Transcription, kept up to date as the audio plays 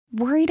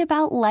Worried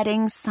about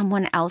letting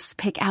someone else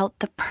pick out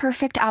the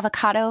perfect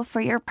avocado for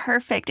your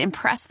perfect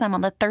impress them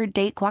on the third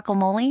date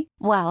guacamole?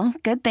 Well,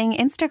 good thing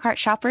Instacart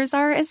shoppers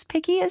are as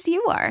picky as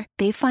you are.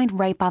 They find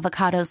ripe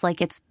avocados like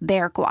it's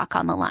their guac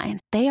on the line.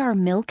 They are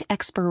milk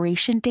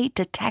expiration date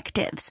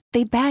detectives.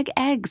 They bag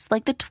eggs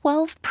like the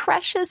 12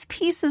 precious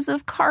pieces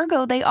of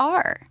cargo they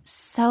are.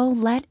 So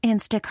let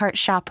Instacart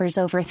shoppers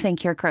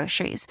overthink your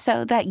groceries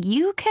so that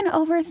you can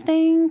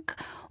overthink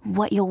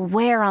what you'll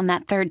wear on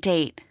that third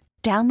date.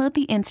 Download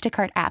the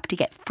Instacart app to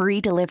get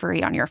free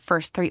delivery on your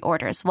first 3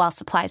 orders while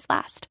supplies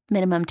last.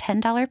 Minimum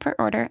 $10 per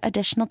order.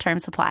 Additional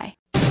terms apply.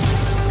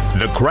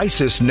 The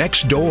Crisis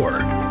Next Door,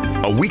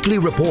 a weekly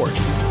report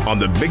on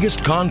the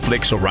biggest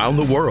conflicts around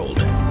the world.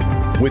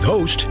 With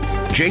host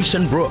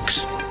Jason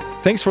Brooks.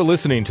 Thanks for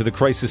listening to The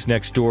Crisis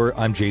Next Door.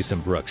 I'm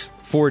Jason Brooks.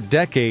 For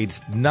decades,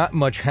 not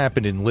much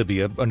happened in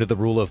Libya under the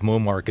rule of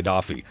Muammar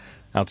Gaddafi,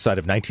 outside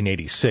of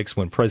 1986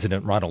 when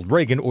President Ronald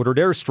Reagan ordered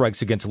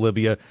airstrikes against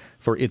Libya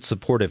for its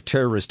support of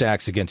terrorist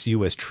acts against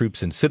U.S.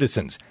 troops and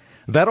citizens.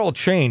 That all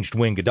changed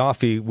when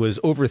Gaddafi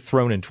was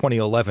overthrown in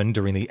 2011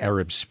 during the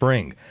Arab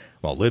Spring.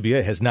 While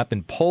Libya has not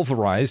been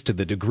pulverized to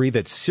the degree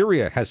that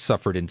Syria has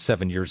suffered in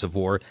 7 years of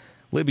war,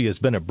 Libya has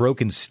been a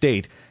broken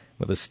state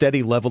with a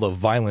steady level of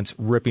violence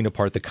ripping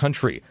apart the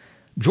country.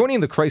 Joining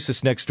the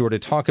Crisis Next Door to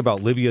talk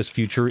about Libya's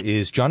future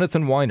is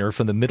Jonathan Weiner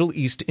from the Middle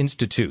East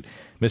Institute.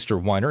 Mr.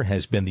 Weiner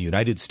has been the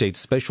United States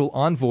Special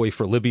Envoy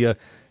for Libya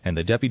and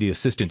the Deputy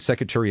Assistant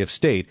Secretary of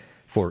State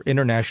for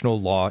International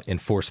Law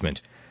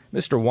Enforcement.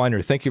 Mr.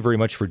 Weiner, thank you very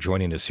much for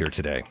joining us here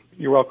today.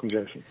 You're welcome,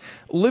 Jason.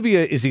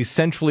 Libya is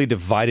essentially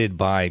divided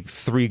by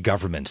 3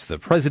 governments: the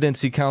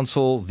Presidency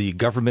Council, the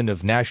Government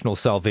of National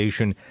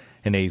Salvation,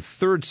 and a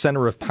third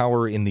center of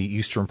power in the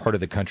eastern part of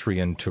the country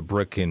in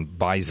Tobruk and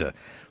Baiza.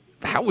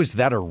 How is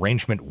that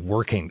arrangement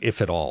working,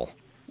 if at all?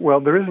 Well,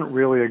 there isn't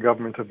really a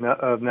government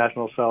of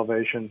national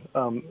salvation.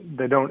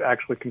 They don't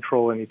actually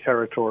control any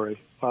territory.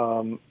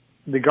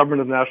 The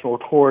government of national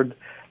accord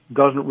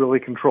doesn't really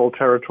control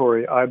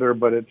territory either,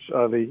 but it's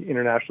the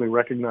internationally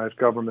recognized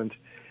government,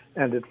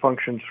 and it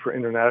functions for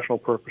international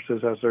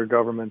purposes as their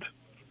government.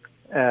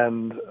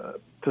 And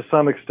to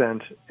some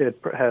extent, it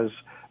has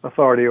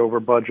authority over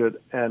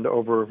budget and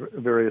over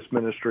various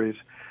ministries.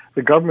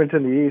 The government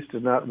in the East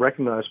is not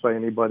recognized by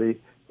anybody.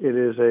 It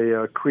is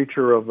a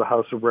creature of the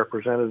House of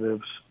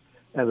Representatives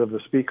and of the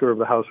Speaker of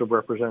the House of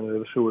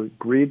Representatives, who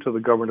agreed to the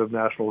Government of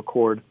National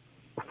Accord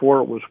before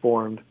it was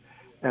formed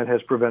and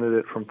has prevented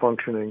it from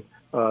functioning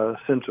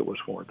since it was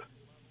formed.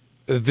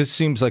 This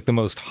seems like the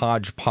most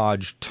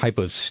hodgepodge type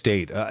of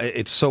state.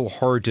 It's so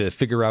hard to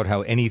figure out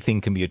how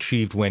anything can be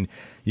achieved when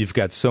you've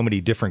got so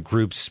many different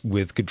groups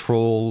with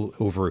control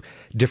over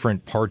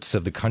different parts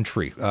of the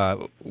country.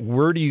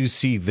 Where do you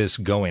see this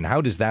going?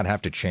 How does that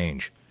have to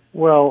change?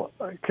 Well,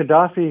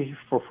 Gaddafi,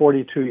 for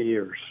 42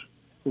 years,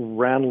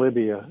 ran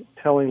Libya,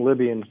 telling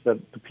Libyans that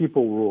the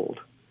people ruled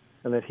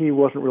and that he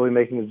wasn't really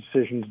making the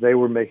decisions, they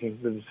were making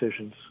the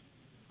decisions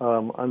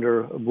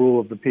under rule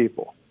of the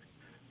people.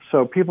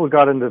 So people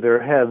got into their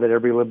head that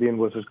every Libyan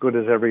was as good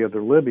as every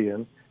other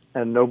Libyan,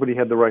 and nobody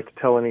had the right to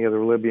tell any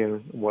other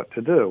Libyan what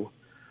to do,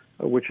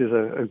 which is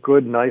a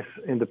good, nice,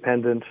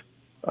 independent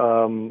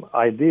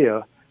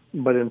idea.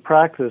 But in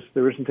practice,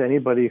 there isn't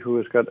anybody who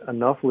has got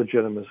enough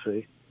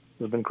legitimacy,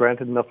 has been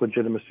granted enough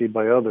legitimacy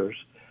by others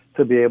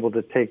to be able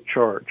to take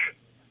charge.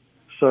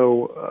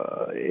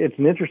 So it's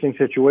an interesting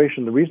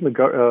situation. The reason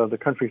the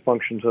country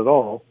functions at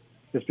all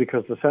is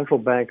because the central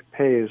bank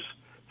pays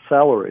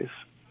salaries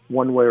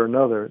one way or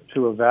another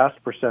to a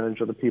vast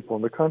percentage of the people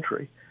in the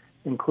country,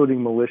 including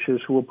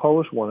militias who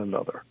oppose one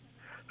another.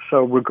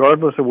 So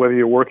regardless of whether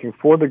you're working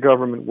for the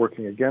government,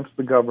 working against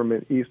the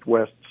government, east,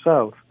 west,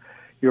 south,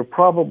 you're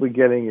probably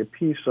getting a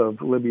piece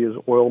of Libya's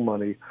oil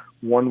money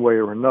one way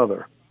or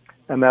another.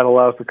 And that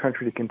allows the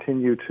country to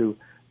continue to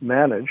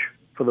manage,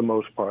 for the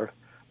most part,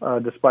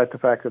 despite the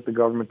fact that the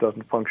government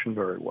doesn't function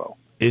very well.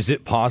 Is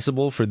it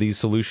possible for these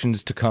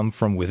solutions to come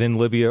from within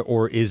Libya,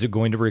 or is it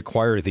going to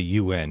require the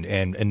UN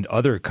and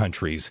other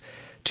countries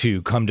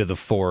to come to the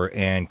fore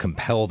and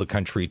compel the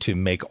country to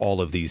make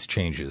all of these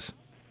changes?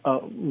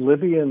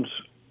 Libyans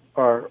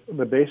are,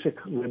 the basic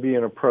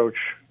Libyan approach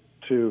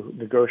to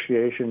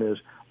negotiation is,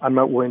 I'm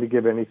not willing to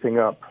give anything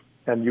up,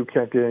 and you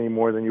can't get any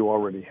more than you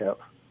already have,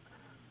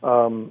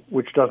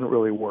 which doesn't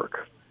really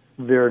work.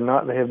 They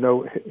have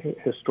no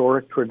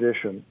historic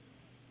tradition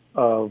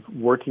of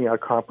working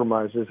out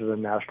compromises at a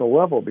national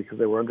level because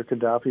they were under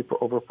Gaddafi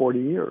for over 40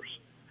 years.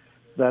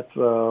 That's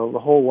the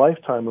whole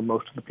lifetime of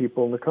most of the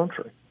people in the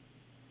country.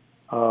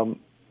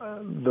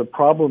 The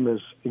problem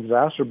is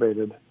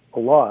exacerbated a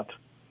lot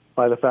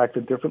by the fact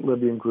that different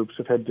Libyan groups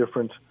have had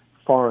different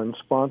foreign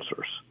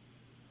sponsors.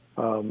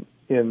 In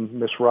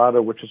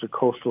Misrata, which is a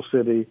coastal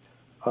city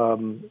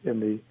in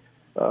the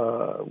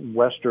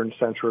western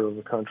center of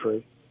the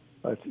country,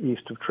 it's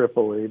east of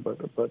Tripoli,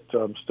 but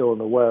still in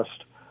the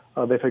west.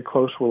 They've had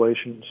close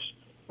relations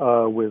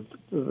with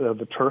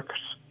the Turks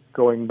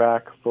going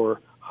back for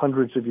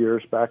hundreds of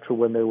years, back to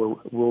when they were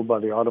ruled by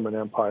the Ottoman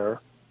Empire.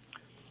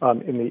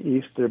 In the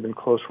east, there have been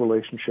close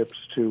relationships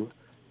to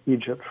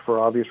Egypt for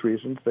obvious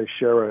reasons. They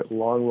share a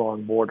long,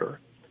 long border.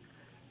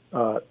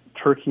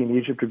 Turkey and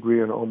Egypt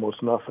agree on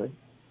almost nothing.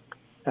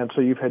 And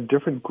so you've had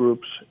different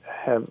groups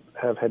have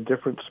had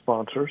different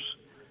sponsors.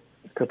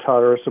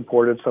 Qatar has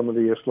supported some of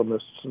the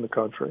Islamists in the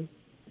country.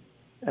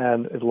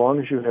 And as long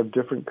as you have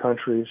different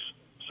countries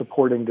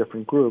supporting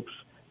different groups,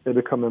 they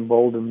become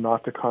emboldened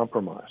not to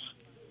compromise.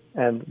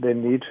 And they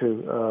need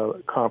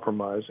to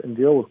compromise and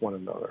deal with one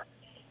another.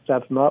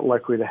 That's not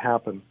likely to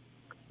happen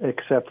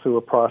except through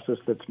a process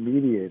that's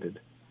mediated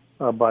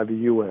by the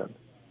UN.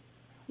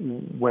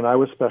 When I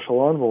was Special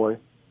Envoy,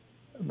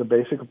 the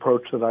basic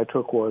approach that I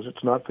took was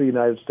it's not for the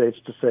United States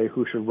to say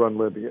who should run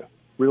Libya. It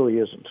really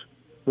isn't.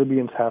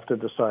 Libyans have to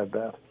decide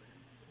that.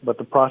 But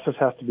the process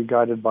has to be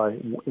guided by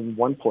in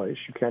one place.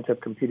 You can't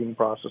have competing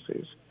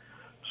processes.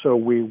 So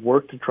we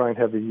worked to try and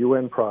have a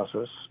UN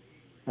process.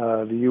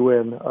 The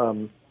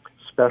UN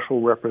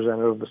Special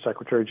Representative, the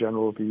Secretary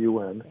General of the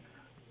UN,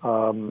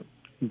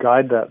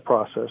 guide that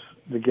process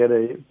to get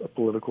a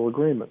political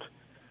agreement.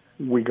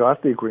 We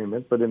got the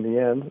agreement, but in the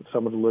end,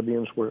 some of the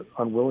Libyans were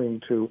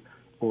unwilling to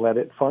let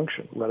it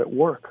function, let it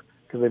work,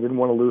 because they didn't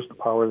want to lose the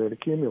power they'd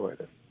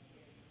accumulated.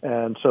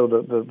 And so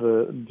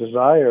the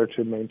desire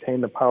to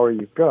maintain the power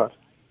you've got,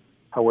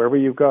 however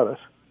you've got it,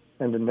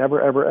 and to never,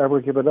 ever,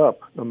 ever give it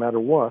up, no matter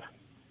what,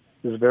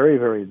 is very,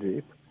 very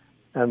deep.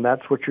 And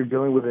that's what you're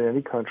dealing with in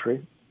any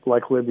country,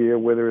 like Libya,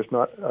 where there is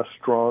not a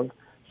strong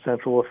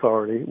central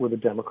authority with a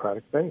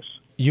democratic base.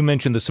 You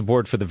mentioned the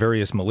support for the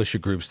various militia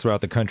groups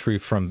throughout the country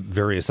from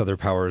various other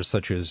powers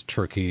such as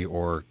Turkey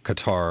or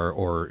Qatar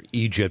or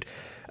Egypt.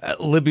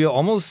 Libya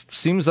almost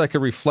seems like a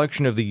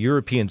reflection of the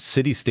European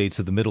city-states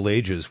of the Middle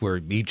Ages,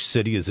 where each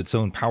city is its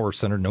own power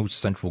center, no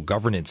central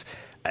governance.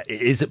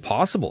 Is it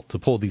possible to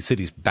pull these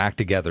cities back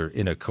together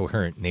in a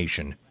coherent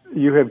nation?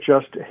 You have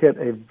just hit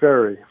a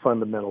very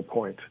fundamental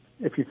point.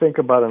 If you think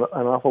about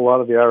an awful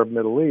lot of the Arab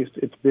Middle East,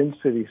 it's been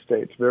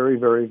city-states, very,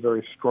 very,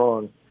 very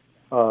strong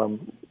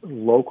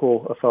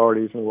local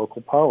authorities and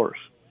local powers.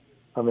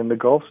 In the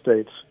Gulf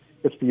states,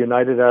 it's the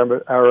United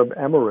Arab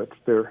Emirates.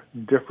 They're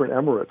different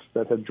emirates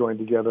that have joined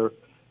together,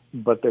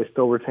 but they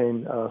still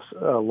retain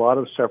a lot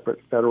of separate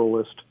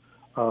federalist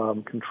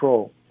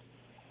control.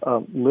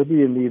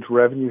 Libya needs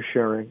revenue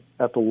sharing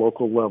at the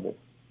local level.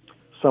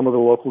 Some of the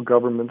local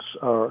governments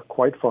are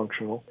quite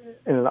functional.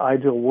 In an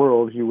ideal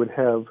world, you would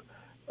have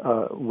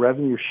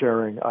revenue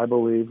sharing, I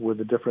believe, with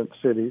the different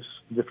cities,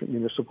 different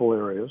municipal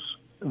areas.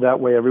 That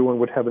way everyone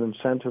would have an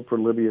incentive for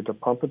Libya to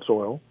pump its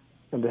oil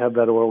and to have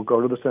that oil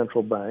go to the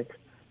central bank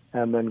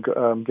and then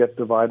get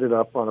divided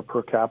up on a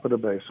per capita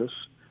basis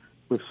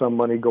with some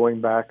money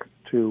going back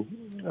to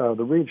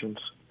the regions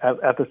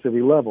at the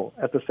city level.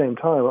 At the same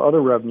time,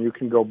 other revenue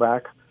can go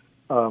back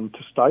to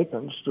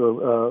stipends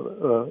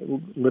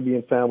to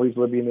Libyan families,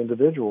 Libyan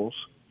individuals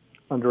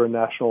under a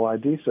national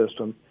ID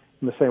system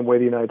in the same way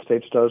the United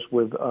States does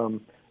with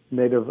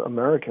Native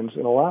Americans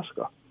in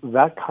Alaska.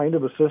 That kind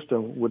of a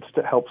system would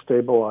help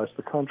stabilize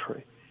the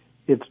country.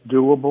 It's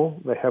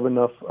doable. They have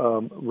enough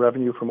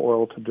revenue from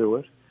oil to do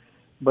it,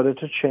 but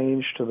it's a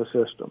change to the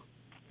system.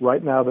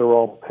 Right now, they're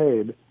all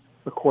paid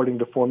according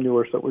to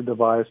formulas that were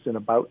devised in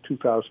about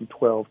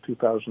 2012,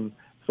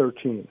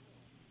 2013,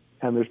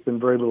 and there's been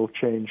very little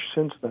change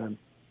since then.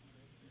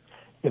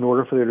 In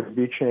order for there to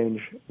be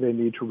change, they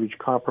need to reach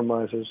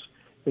compromises.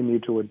 They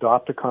need to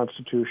adopt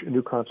a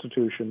new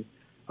constitution,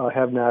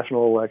 have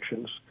national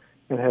elections,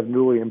 and have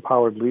newly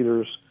empowered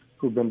leaders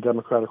who've been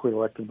democratically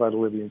elected by the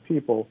Libyan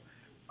people,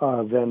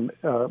 then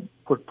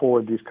put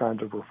forward these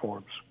kinds of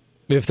reforms.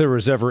 If there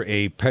was ever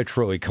a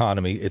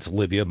petro-economy, it's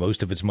Libya,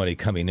 most of its money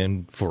coming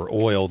in for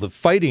oil. The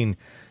fighting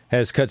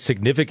has cut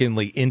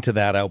significantly into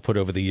that output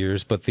over the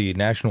years, but the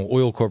National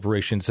Oil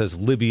Corporation says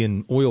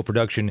Libyan oil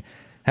production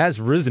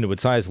has risen to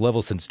its highest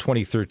level since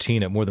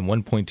 2013 at more than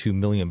 1.2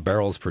 million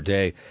barrels per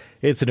day.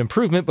 It's an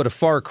improvement, but a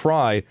far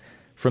cry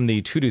from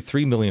the 2 to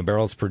 3 million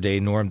barrels per day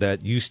norm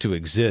that used to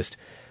exist.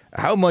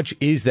 How much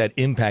is that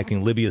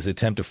impacting Libya's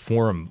attempt to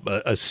form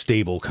a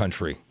stable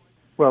country?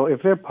 Well,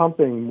 if they're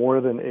pumping more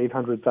than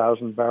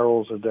 800,000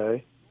 barrels a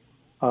day,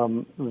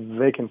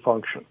 they can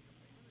function.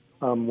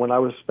 When I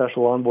was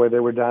Special Envoy, they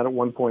were down at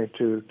one point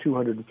to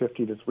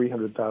 250 to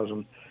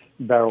 300,000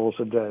 barrels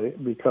a day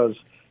because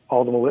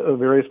all the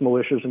various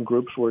militias and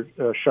groups were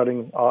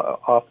shutting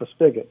off the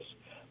spigots.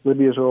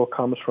 Libya's oil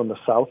comes from the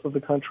south of the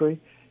country.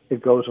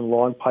 It goes in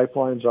long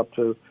pipelines up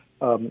to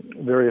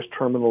various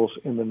terminals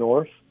in the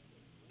north.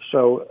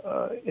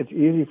 So it's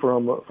easy for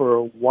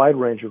a wide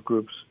range of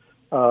groups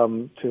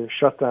to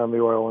shut down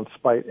the oil and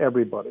spite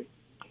everybody.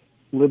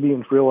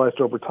 Libyans realized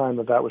over time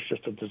that was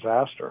just a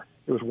disaster.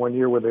 It was one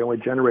year where they only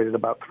generated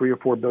about $3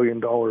 or $4 billion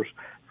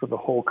for the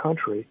whole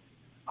country.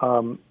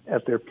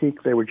 At their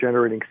peak, they were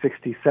generating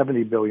 60,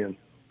 70 billion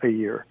a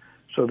year.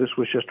 So this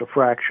was just a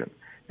fraction.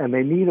 And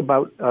they need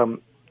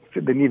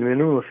they need a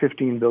minimum of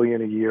 15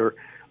 billion a year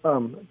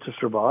to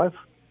survive.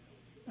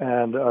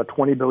 And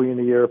 20 billion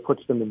a year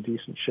puts them in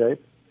decent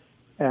shape.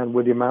 And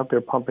with the amount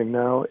they're pumping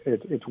now,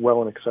 it's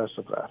well in excess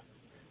of that.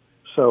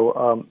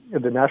 So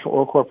the National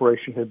Oil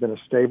Corporation had been a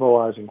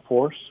stabilizing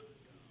force.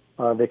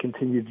 They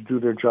continued to do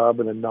their job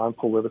in a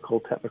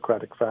non-political,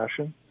 technocratic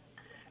fashion.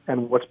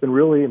 And what's been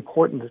really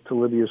important to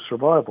Libya's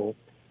survival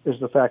is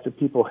the fact that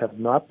people have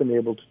not been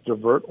able to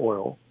divert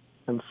oil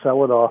and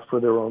sell it off for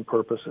their own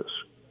purposes.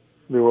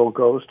 The oil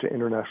goes to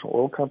international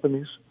oil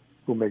companies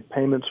who make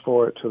payments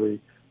for it to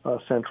the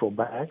central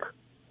bank.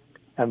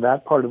 And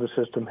that part of the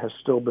system has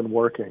still been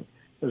working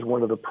as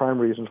one of the prime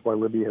reasons why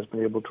Libya has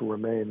been able to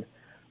remain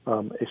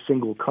a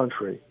single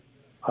country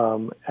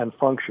and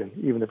function,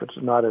 even if it's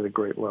not at a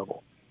great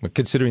level. But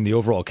considering the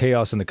overall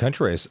chaos in the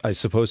country, I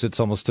suppose it's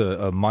almost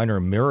a minor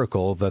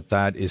miracle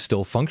that is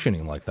still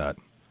functioning like that.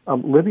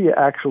 Libya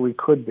actually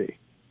could be,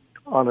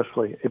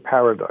 honestly, a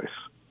paradise,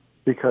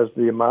 because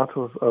the amount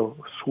of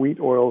sweet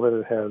oil that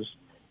it has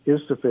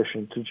is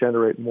sufficient to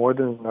generate more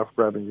than enough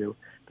revenue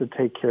to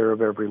take care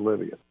of every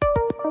Libyan.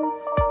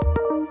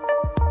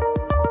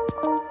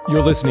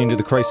 You're listening to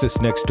The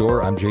Crisis Next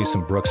Door. I'm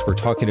Jason Brooks. We're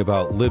talking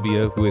about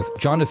Libya with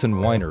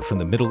Jonathan Weiner from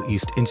the Middle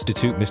East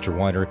Institute. Mr.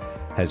 Weiner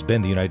has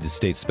been the United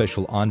States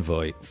Special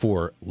Envoy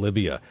for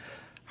Libya.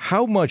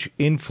 How much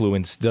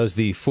influence does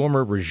the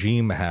former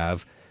regime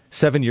have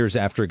 7 years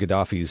after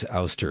Gaddafi's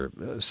ouster?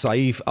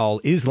 Saif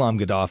al-Islam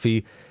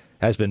Gaddafi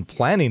has been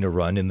planning to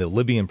run in the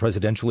Libyan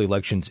presidential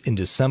elections in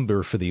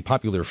December for the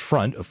Popular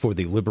Front for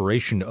the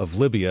Liberation of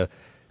Libya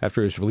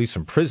after his release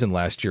from prison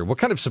last year. What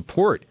kind of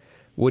support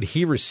would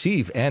he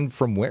receive, and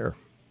from where?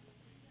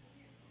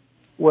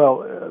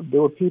 Well,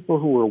 there were people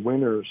who were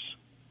winners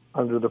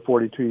under the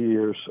 42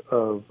 years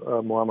of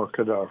Muammar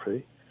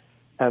Gaddafi,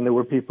 and there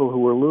were people who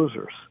were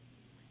losers.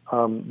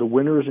 The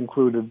winners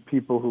included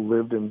people who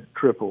lived in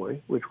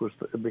Tripoli, which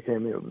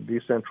became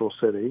the central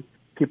city,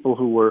 people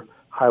who were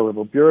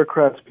high-level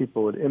bureaucrats,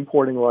 people with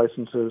importing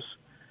licenses.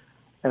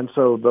 And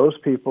so those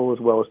people, as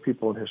well as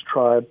people in his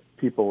tribe,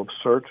 people of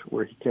Sirte,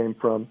 where he came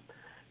from,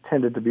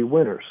 tended to be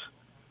winners.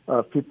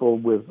 People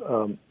with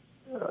who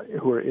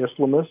were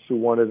Islamists, who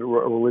wanted a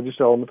religious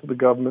element to the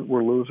government,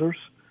 were losers.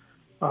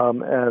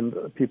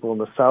 And people in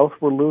the south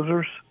were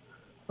losers.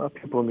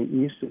 People in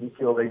the east didn't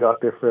feel they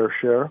got their fair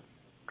share.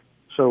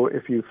 So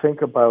if you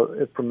think about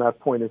it from that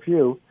point of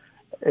view,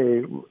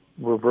 a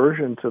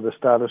reversion to the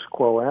status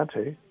quo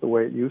ante, the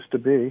way it used to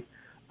be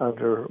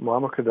under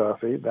Muammar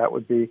Gaddafi, that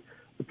would be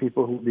the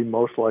people who would be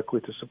most likely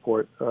to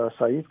support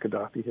Saif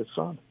Gaddafi, his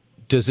son.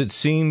 Does it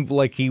seem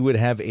like he would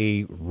have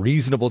a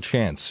reasonable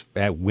chance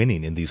at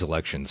winning in these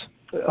elections?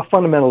 A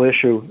fundamental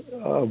issue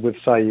with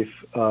Saif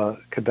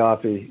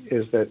Gaddafi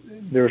is that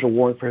there's a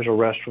warrant for his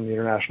arrest from the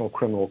International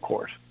Criminal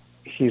Court.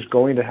 He's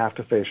going to have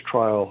to face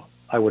trial,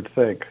 I would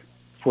think,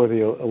 for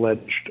the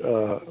alleged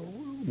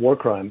war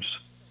crimes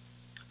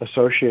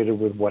associated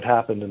with what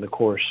happened in the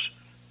course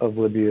of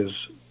Libya's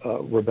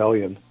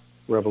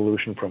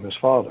revolution from his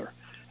father.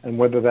 And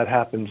whether that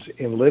happens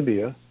in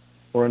Libya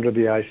or under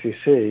the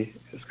ICC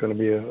is going to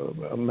be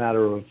a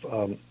matter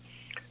of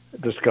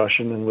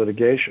discussion and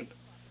litigation.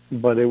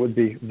 But it would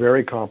be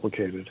very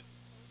complicated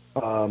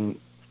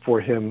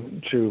for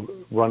him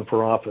to run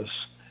for office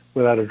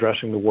without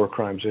addressing the war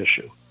crimes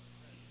issue.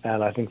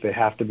 And I think they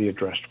have to be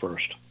addressed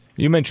first.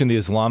 You mentioned the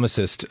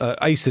Islamicist.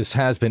 ISIS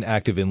has been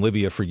active in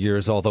Libya for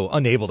years, although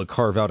unable to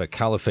carve out a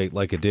caliphate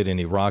like it did in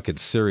Iraq and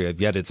Syria,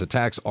 yet its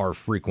attacks are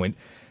frequent.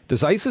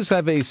 Does ISIS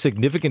have a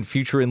significant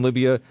future in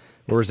Libya,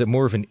 or is it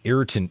more of an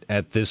irritant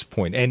at this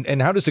point?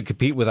 And how does it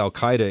compete with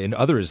al-Qaeda and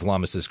other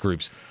Islamicist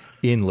groups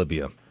in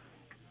Libya?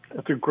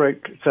 That's a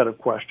great set of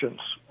questions.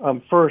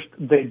 First,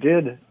 they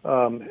did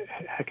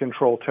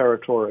control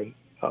territory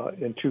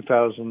in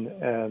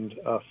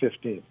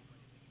 2015.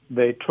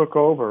 They took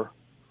over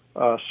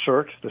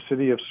Sirte, the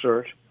city of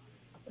Sirte,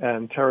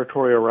 and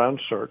territory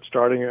around Sirte,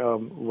 starting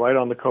right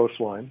on the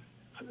coastline,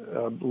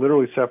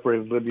 literally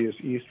separated Libya's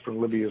east from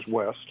Libya's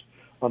west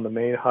on the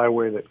main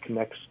highway that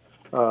connects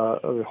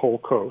the whole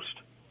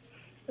coast.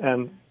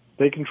 And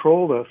they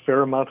controlled a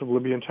fair amount of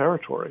Libyan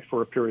territory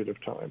for a period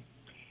of time.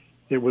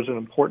 It was an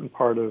important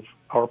part of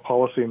our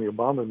policy in the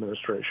Obama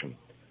administration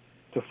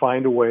to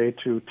find a way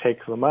to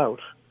take them out.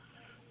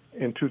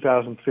 In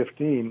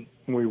 2015,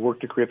 when we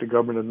worked to create the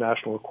government of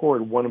national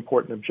accord, one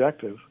important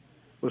objective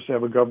was to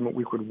have a government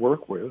we could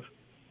work with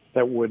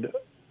that would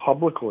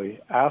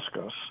publicly ask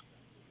us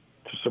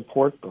to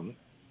support them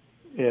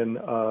in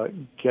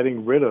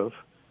getting rid of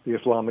the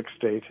Islamic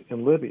State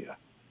in Libya.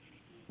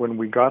 When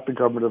we got the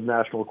government of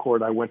national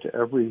accord, I went to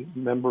every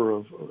member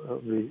of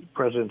the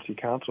presidency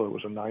council, it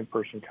was a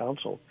 9-person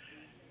council,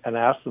 and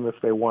asked them if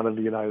they wanted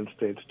the United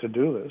States to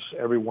do this.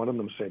 Every one of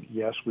them said,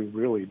 yes, we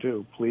really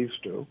do, please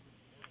do.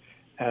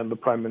 And the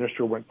prime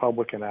minister went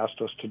public and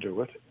asked us to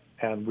do it.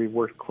 And we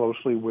worked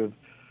closely with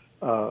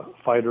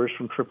fighters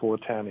from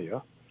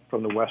Tripolitania,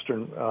 from the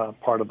western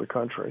part of the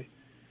country.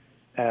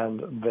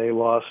 And they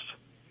lost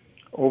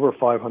over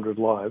 500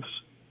 lives.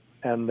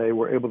 And they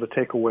were able to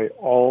take away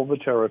all the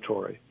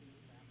territory,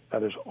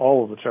 that is,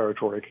 all of the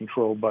territory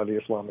controlled by the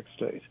Islamic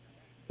State.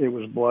 It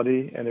was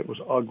bloody and it was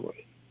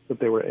ugly, but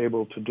they were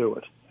able to do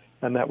it.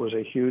 And that was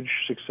a huge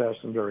success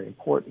and very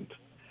important.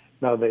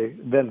 Now, they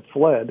then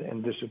fled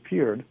and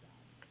disappeared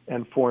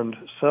and formed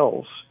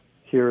cells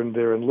here and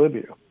there in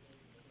Libya.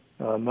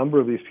 A number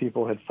of these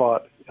people had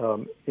fought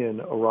in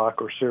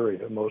Iraq or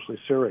Syria, mostly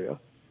Syria.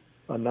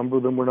 A number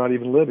of them were not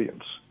even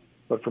Libyans,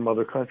 but from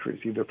other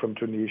countries, either from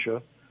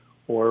Tunisia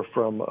or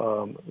from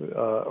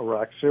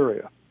Iraq,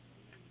 Syria.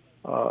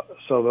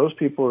 So those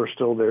people are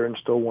still there and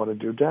still want to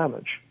do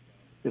damage.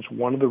 It's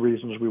one of the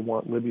reasons we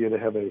want Libya to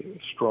have a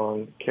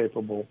strong,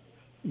 capable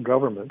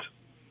government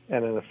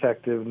and an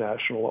effective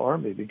national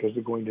army, because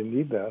they're going to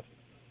need that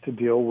to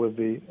deal with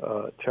the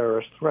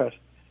terrorist threat,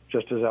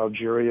 just as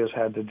Algeria has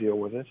had to deal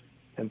with it,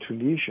 and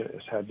Tunisia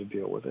has had to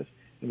deal with it,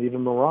 and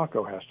even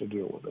Morocco has to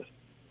deal with it.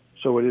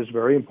 So it is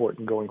very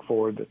important going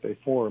forward that they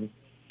form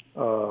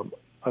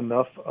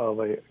enough of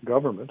a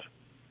government,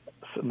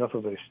 enough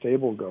of a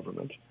stable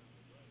government,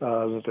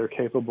 that they're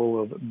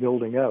capable of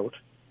building out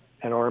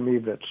an army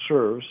that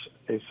serves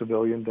a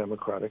civilian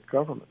democratic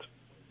government.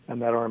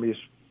 And that army's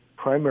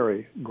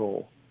primary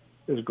goal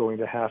is going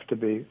to have to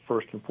be,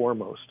 first and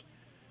foremost,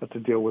 to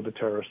deal with the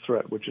terrorist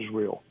threat, which is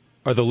real.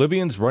 Are the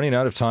Libyans running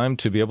out of time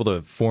to be able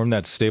to form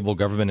that stable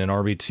government and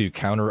army to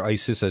counter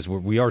ISIS, as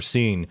we are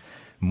seeing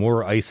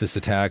more ISIS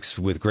attacks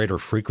with greater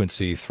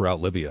frequency throughout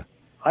Libya?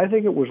 I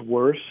think it was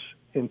worse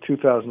in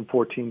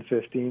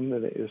 2014-15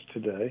 than it is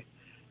today,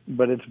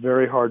 but it's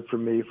very hard for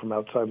me from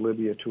outside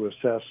Libya to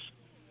assess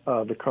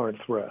the current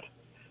threat.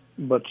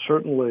 But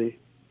certainly,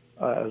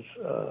 as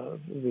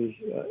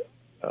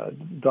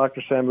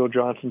Dr. Samuel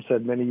Johnson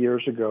said many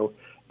years ago,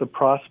 the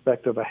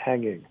prospect of a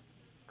hanging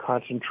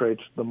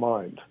concentrates the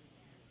mind.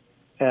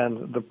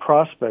 And the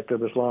prospect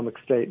of Islamic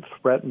State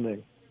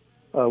threatening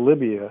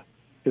Libya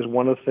is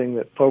one of the things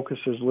that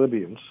focuses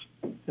Libyans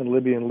and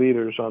Libyan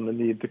leaders on the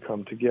need to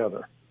come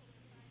together.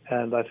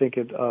 And I think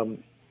it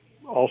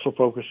also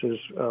focuses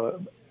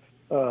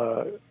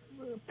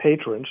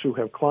patrons who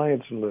have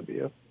clients in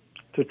Libya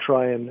to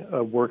try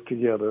and work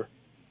together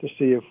to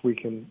see if we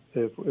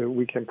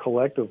can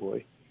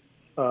collectively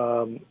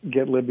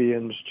get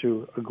Libyans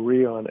to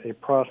agree on a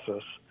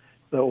process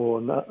that will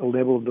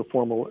enable them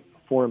to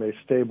form a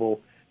stable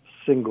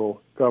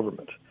single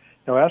government.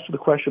 Now, as to the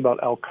question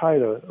about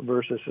Al-Qaeda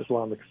versus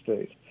Islamic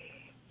State,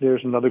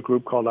 there's another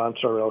group called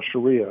Ansar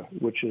al-Sharia,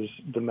 which is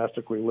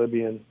domestically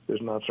Libyan.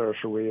 There's an Ansar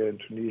al-Sharia in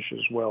Tunisia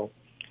as well.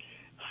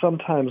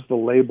 Sometimes the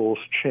labels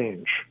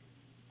change.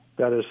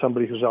 That is,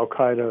 somebody who's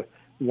Al-Qaeda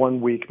one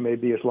week may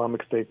be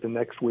Islamic State, the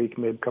next week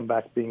may come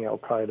back being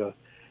Al-Qaeda.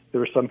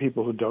 There are some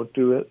people who don't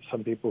do it,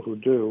 some people who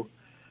do.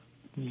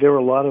 There are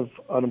a lot of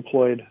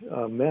unemployed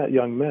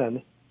young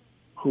men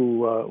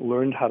who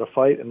learned how to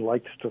fight and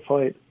liked to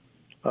fight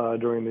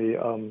during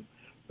the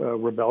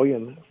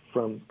rebellion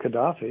from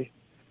Gaddafi,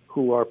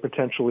 who are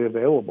potentially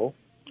available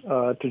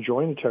to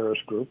join a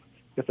terrorist group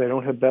if they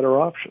don't have better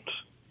options.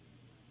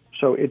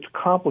 So it's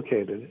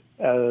complicated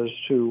as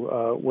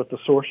to what the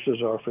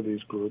sources are for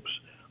these groups,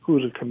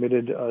 who's a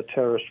committed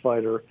terrorist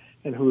fighter,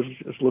 and who's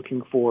just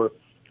looking for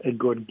a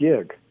good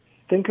gig.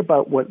 Think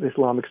about what the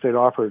Islamic State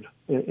offered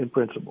in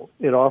principle.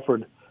 It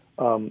offered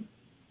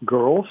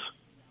girls,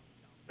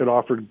 it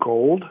offered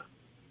gold,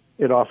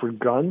 it offered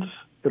guns,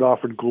 it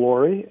offered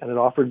glory, and it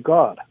offered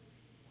God.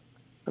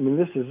 I mean,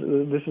 this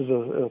is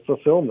a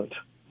fulfillment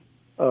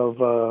of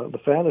the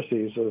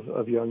fantasies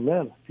of young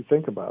men, if you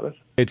think about it.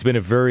 It's been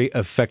a very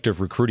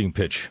effective recruiting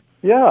pitch.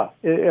 Yeah,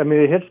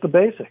 it hits the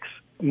basics.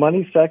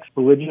 Money, sex,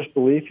 religious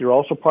belief, you're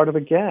also part of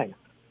a gang.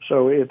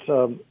 So it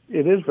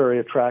is very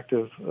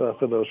attractive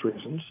for those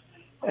reasons.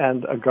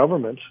 And a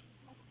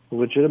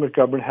legitimate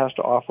government, has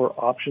to offer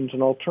options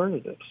and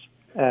alternatives.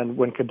 And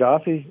when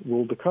Gaddafi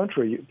ruled the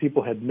country,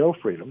 people had no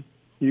freedom.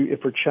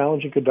 If you're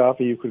challenging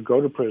Gaddafi, you could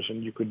go to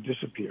prison, you could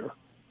disappear,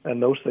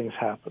 and those things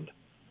happened.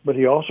 But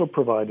he also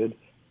provided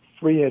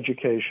free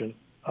education,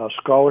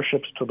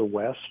 scholarships to the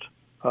West,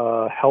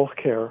 health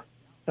care,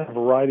 and a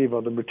variety of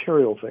other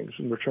material things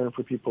in return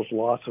for people's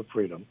loss of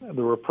freedom,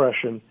 the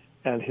repression,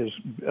 and his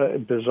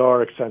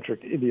bizarre,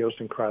 eccentric,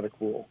 idiosyncratic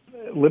rule.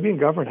 Libyan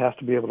government has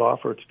to be able to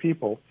offer its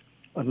people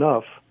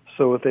enough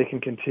so that they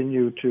can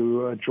continue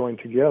to join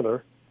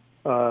together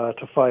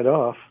to fight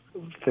off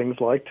things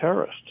like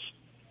terrorists.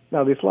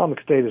 Now, the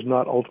Islamic State is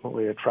not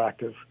ultimately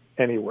attractive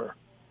anywhere.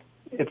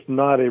 It's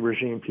not a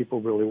regime people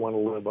really want to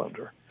live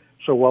under.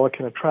 So while it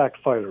can attract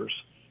fighters,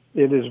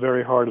 it is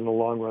very hard in the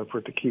long run for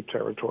it to keep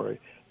territory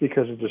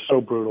because it is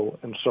so brutal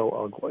and so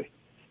ugly.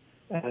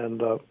 And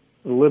the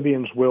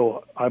Libyans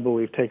will, I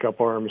believe, take up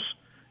arms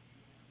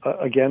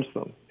against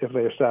them if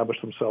they establish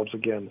themselves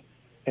again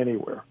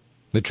anywhere.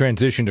 The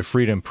transition to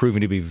freedom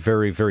proving to be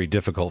very, very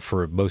difficult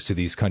for most of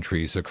these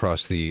countries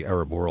across the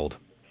Arab world.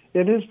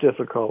 It is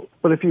difficult.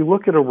 But if you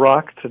look at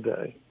Iraq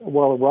today,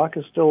 while Iraq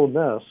is still a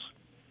mess,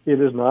 it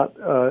is not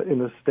in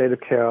the state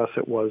of chaos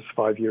it was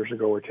 5 years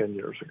ago or 10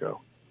 years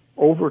ago.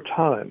 Over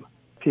time,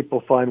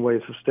 people find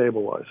ways of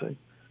stabilizing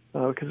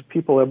because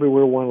people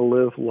everywhere want to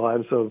live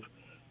lives of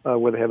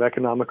where they have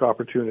economic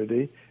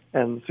opportunity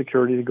and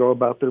security to go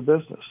about their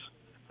business.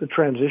 The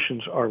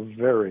transitions are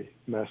very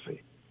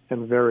messy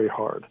and very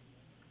hard.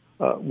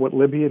 What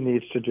Libya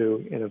needs to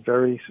do in a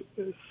very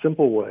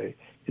simple way,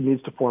 it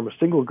needs to form a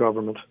single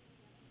government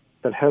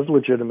that has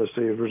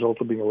legitimacy as a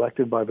result of being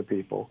elected by the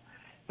people,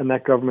 and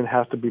that government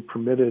has to be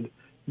permitted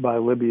by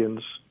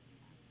Libyans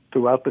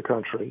throughout the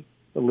country,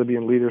 the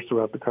Libyan leaders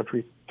throughout the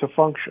country, to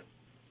function.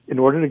 In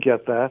order to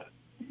get that,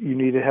 you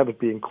need to have it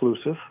be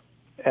inclusive,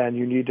 and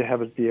you need to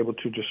have it be able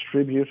to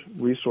distribute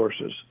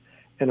resources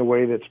in a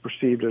way that's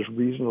perceived as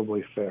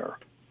reasonably fair.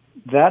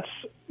 That's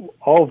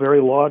all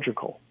very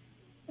logical,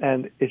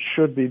 and it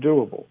should be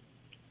doable.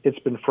 It's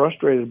been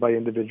frustrated by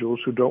individuals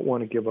who don't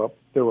want to give up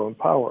their own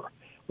power.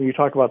 When you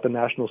talk about the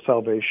National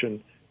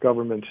Salvation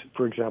Government,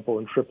 for example,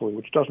 in Tripoli,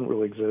 which doesn't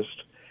really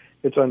exist,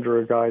 it's under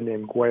a guy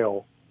named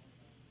Guail.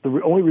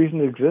 The only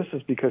reason it exists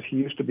is because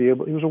he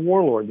was a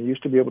warlord, and he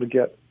used to be able to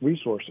get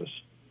resources,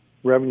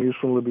 revenues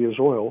from Libya's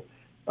oil,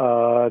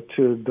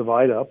 to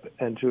divide up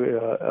and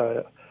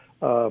to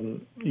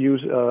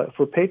use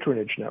for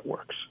patronage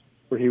networks,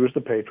 where he was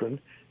the patron,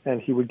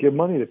 and he would give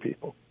money to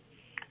people.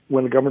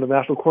 When the government of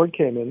national accord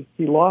came in,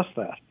 he lost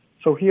that.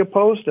 So he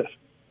opposed it.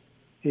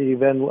 He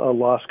then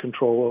lost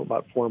control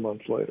about 4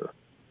 months later.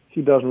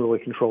 He doesn't really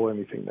control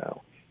anything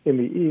now. In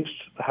the East,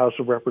 the House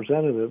of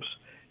Representatives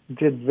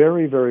did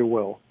very, very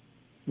well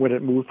when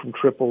it moved from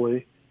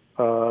Tripoli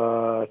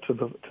to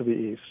the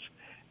East,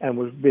 and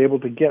was able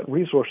to get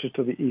resources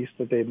to the East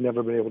that they'd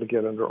never been able to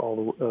get under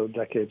all the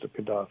decades of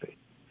Gaddafi.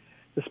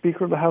 The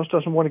Speaker of the House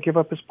doesn't want to give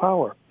up his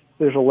power.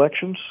 There's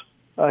elections.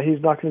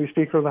 He's not going to be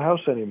Speaker of the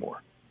House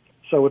anymore.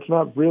 So it's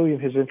not really in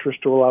his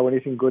interest to allow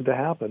anything good to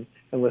happen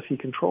unless he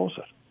controls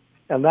it.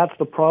 And that's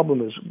the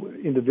problem, is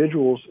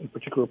individuals in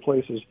particular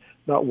places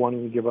not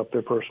wanting to give up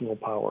their personal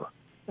power.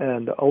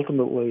 And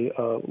ultimately,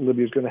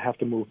 Libya is going to have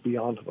to move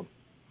beyond them.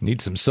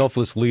 Need some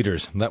selfless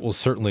leaders. That will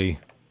certainly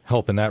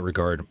help in that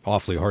regard.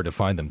 Awfully hard to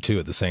find them, too,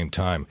 at the same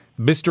time.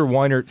 Mr.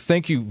 Weiner,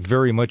 thank you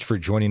very much for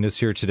joining us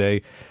here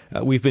today.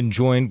 We've been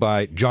joined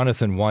by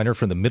Jonathan Weiner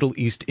from the Middle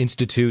East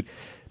Institute.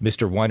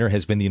 Mr. Weiner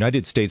has been the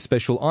United States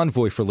Special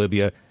Envoy for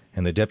Libya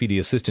and the Deputy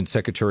Assistant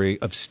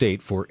Secretary of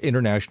State for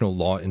International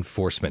Law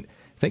Enforcement.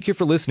 Thank you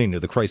for listening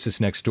to The Crisis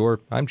Next Door.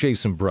 I'm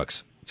Jason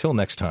Brooks. Till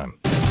next time.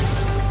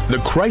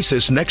 The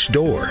Crisis Next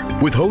Door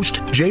with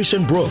host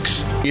Jason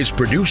Brooks is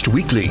produced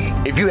weekly.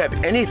 If you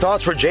have any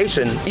thoughts for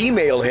Jason,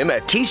 email him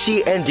at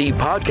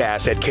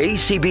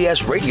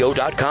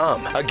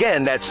tcndpodcast@kcbsradio.com.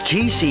 Again, that's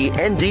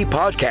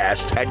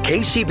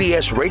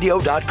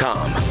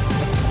tcndpodcast@kcbsradio.com.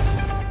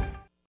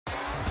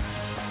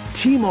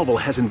 T-Mobile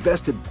has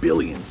invested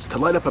billions to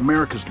light up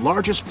America's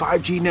largest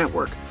 5G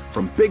network,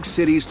 from big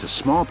cities to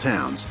small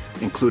towns,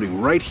 including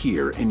right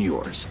here in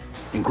yours.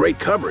 And great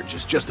coverage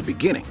is just the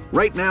beginning.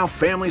 Right now,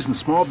 families and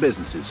small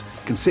businesses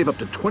can save up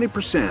to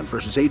 20%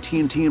 versus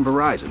AT&T and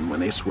Verizon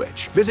when they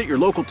switch. Visit your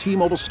local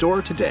T-Mobile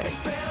store today.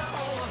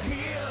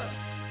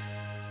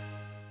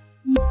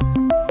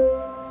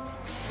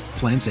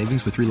 Plan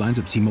savings with 3 lines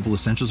of T-Mobile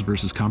Essentials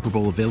versus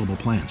comparable available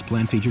plans.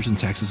 Plan features and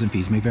taxes and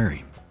fees may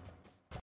vary.